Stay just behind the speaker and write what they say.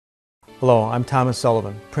Hello, I'm Thomas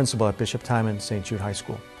Sullivan, principal at Bishop Timon St. Jude High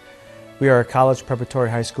School. We are a college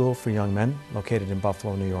preparatory high school for young men located in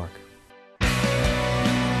Buffalo, New York.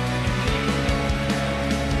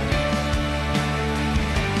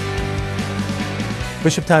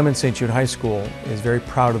 Bishop Timon St. Jude High School is very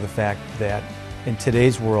proud of the fact that in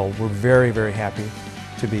today's world we're very, very happy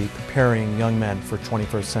to be preparing young men for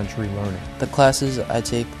 21st century learning. The classes I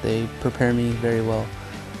take, they prepare me very well,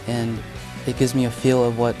 and it gives me a feel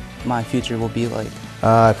of what my future will be like.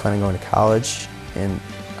 I plan on going to college, and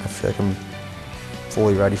I feel like I'm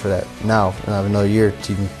fully ready for that now, and I have another year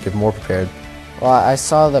to even get more prepared. Well, I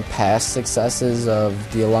saw the past successes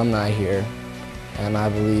of the alumni here, and I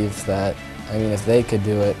believe that, if they could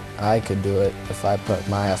do it, I could do it if I put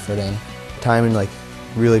my effort in. Timon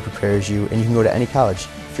really prepares you, and you can go to any college.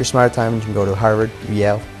 If you're smart at Timon, you can go to Harvard,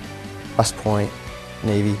 Yale, West Point,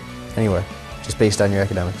 Navy, anywhere, just based on your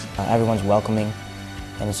academics. Everyone's welcoming,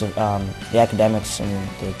 and it's, the academics and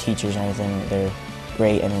the teachers and everything, they're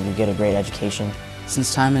great, and you get a great education.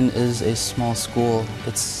 Since Timon is a small school,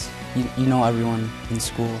 you know everyone in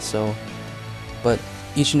school, but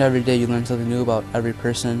each and every day you learn something new about every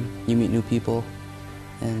person, you meet new people,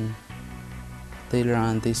 and later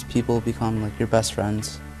on these people become like your best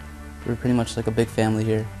friends. We're pretty much like a big family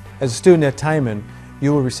here. As a student at Timon,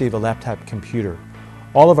 you will receive a laptop computer.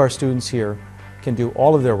 All of our students here can do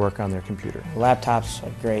all of their work on their computer. Laptops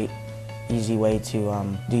are great, easy way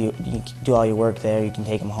to do all your work there. You can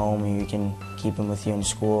take them home, and you can keep them with you in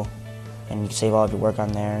school, and you can save all of your work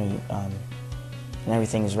on there, and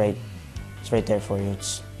everything is right. It's right there for you. You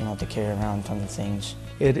don't have to carry around tons of things.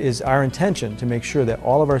 It is our intention to make sure that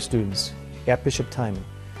all of our students at Bishop Timon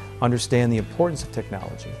understand the importance of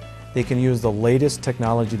technology. They can use the latest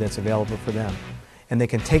technology that's available for them, and they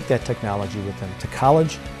can take that technology with them to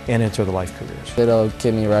college and into their life careers. It'll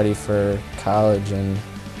get me ready for college and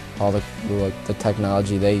all the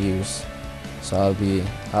technology they use. So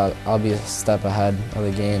I'll be a step ahead of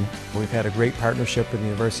the game. We've had a great partnership with the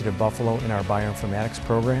University of Buffalo in our bioinformatics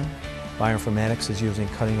program. Bioinformatics is using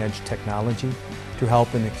cutting-edge technology to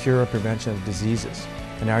help in the cure or prevention of diseases.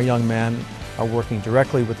 And our young men are working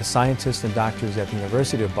directly with the scientists and doctors at the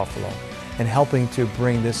University of Buffalo and helping to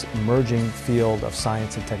bring this emerging field of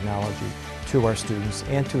science and technology to our students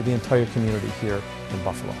and to the entire community here in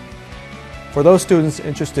Buffalo. For those students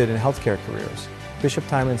interested in healthcare careers, Bishop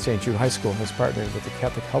Timon St. Jude High School has partnered with the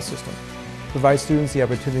Catholic Health System to provide students the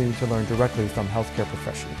opportunity to learn directly from healthcare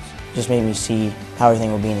professionals. It just made me see how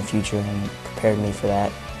everything will be in the future and prepared me for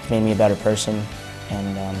that. It made me a better person,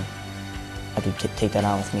 and I could take that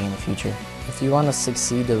on with me in the future. If you want to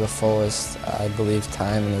succeed to the fullest, I believe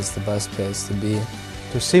Timon is the best place to be.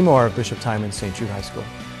 To see more of Bishop Timon St. Jude High School,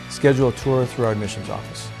 schedule a tour through our admissions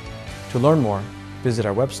office. To learn more, visit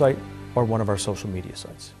our website or one of our social media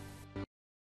sites.